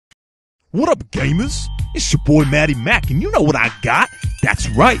What up, gamers? It's your boy Matty Mac, and you know what I got? That's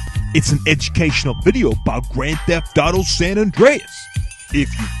right, it's an educational video about Grand Theft Auto San Andreas. If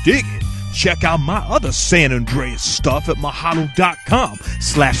you dig it, check out my other San Andreas stuff at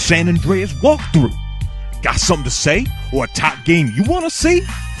mahalo.com/San Andreas Walkthrough. Got something to say or a top game you want to see?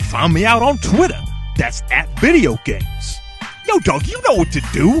 Find me out on Twitter. That's @videogames. Yo, dog, you know what to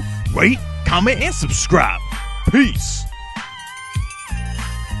do. Rate, comment, and subscribe. Peace.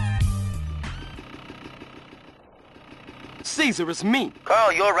 Caesar, it's me.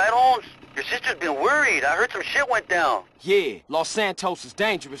 Carl, you alright, Holmes? Your sister's been worried. I heard some shit went down. Yeah, Los Santos is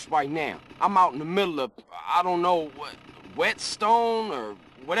dangerous right now. I'm out in the middle of, I don't know, Whetstone or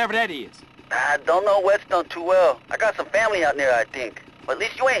whatever that is. I don't know Whetstone too well. I got some family out there, I think. But at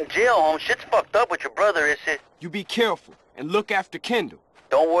least you ain't in jail, Holmes. Shit's fucked up with your brother, is it? You be careful and look after Kendall.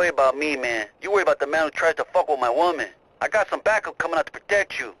 Don't worry about me, man. You worry about the man who tries to fuck with my woman. I got some backup coming out to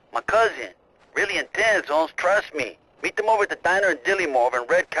protect you. My cousin. Really intense, Holmes. Trust me. Meet them over at the diner in Dillimore over in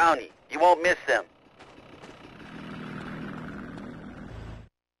Red County. You won't miss them.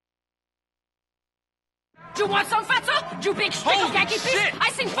 You want some, fatso? You big streak of Yankee fish? I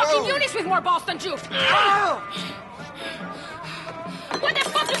seen fucking unis with more balls than you. What the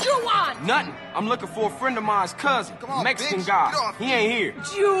fuck did you want? Nothing. I'm looking for a friend of mine's cousin, Mexican guy. He ain't here.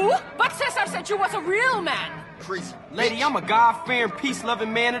 You? But Cesar said you was a real man. Crazy. Lady, I'm a God-fearing,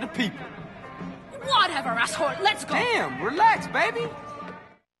 peace-loving man of the people. Whatever, asshole. Let's go. Damn, relax, baby.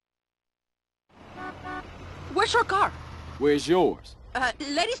 Where's your car? Where's yours?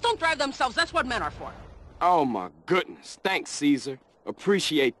 Ladies don't drive themselves. That's what men are for. Oh, my goodness. Thanks, Caesar.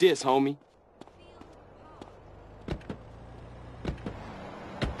 Appreciate this, homie.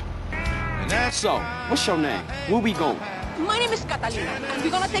 So, what's your name? Where we going? My name is Catalina, and we're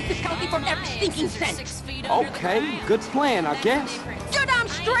gonna take this county for every stinking cent. Okay, good plan, I guess. You're damn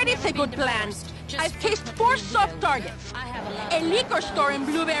straight it's a good plan. I've cased 4 soft targets. A liquor store in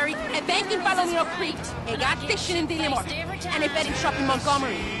Blueberry, a bank in Palomino Creek, a gas station in Dillimore, and a betting shop in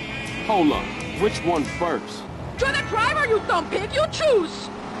Montgomery. Hold up. Which one first? You're the driver, you dumb pig. You choose.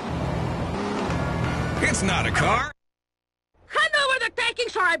 It's not a car. Hand over the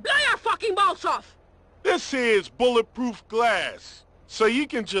takings or I blow your fucking balls off. This here is bulletproof glass. So you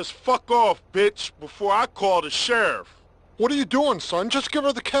can just fuck off, bitch, before I call the sheriff. What are you doing, son? Just give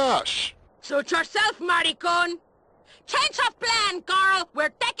her the cash. Suit yourself, maricon. Change of plan, Carl.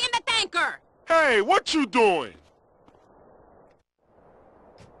 We're taking the tanker. Hey, what you doing?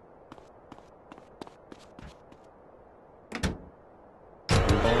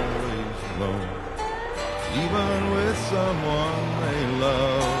 Always alone, even with someone they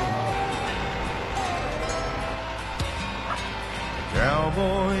love. A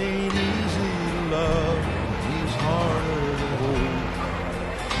cowboy ain't easy to love, he's harder to hold.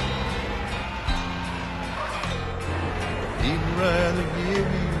 He'd rather give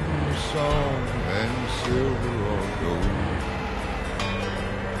you a song than silver or gold.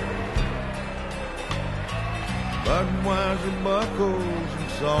 Budweiser buckles and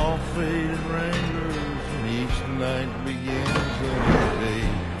soft faded Wranglers, and each night begins a new day.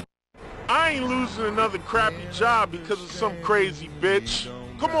 I ain't losing another crappy job because of some crazy bitch.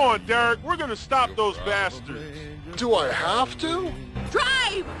 Come on, Derek, we're gonna stop those bastards. Do I have to?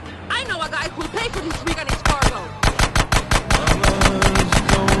 Drive! I know a guy who'll pay for this week on his cargo. Mamas,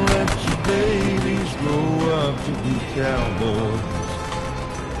 don't let your babies grow up to be cowboys.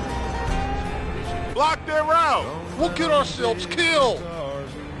 Block their route. We'll get ourselves killed.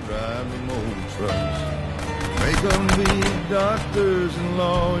 Drive them old trucks. Make them be doctors and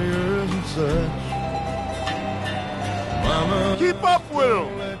lawyers and such. Mama, Keep up with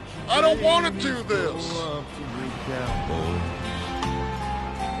them. I don't want to do this. grow up to be cowboys.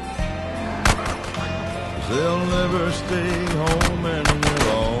 'Cause they'll never stay home and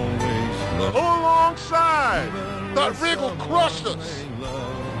they'll always love. Pull alongside. That rig will crush us.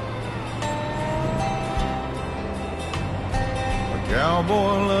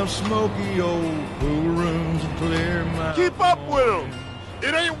 Cowboy loves smoky old pool rooms and clear minds. Keep up with them.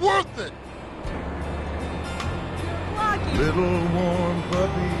 It ain't worth it. Little warm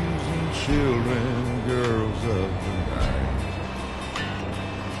puppies and children, girls of the night.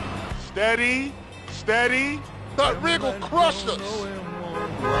 Steady, steady. That rig will crush us.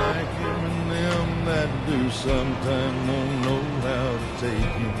 Like him and them that do sometime won't know how to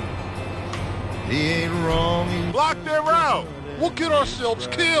take him. He ain't wrong, he's Block their route. We'll get ourselves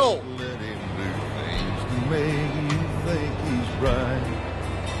killed. let him do things to make you think he's right.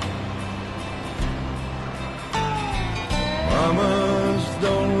 Mamas,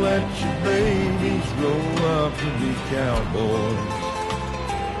 don't let your babies grow up to be cowboys.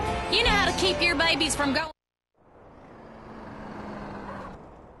 You know how to Gotta keep your babies from going.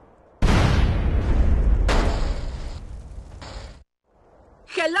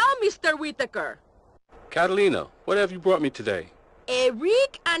 Hello, Mr. Whitaker. Catalina, what have you brought me today? A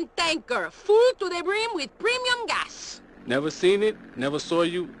rig and tanker full to the brim with premium gas. Never seen it, never saw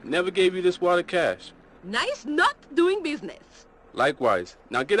you, never gave you this water cash. Nice not doing business. Likewise.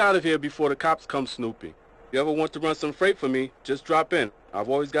 Now get out of here before the cops come snooping. If you ever want to run some freight for me, just drop in. I've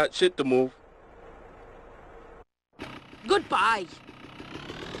always got shit to move. Goodbye.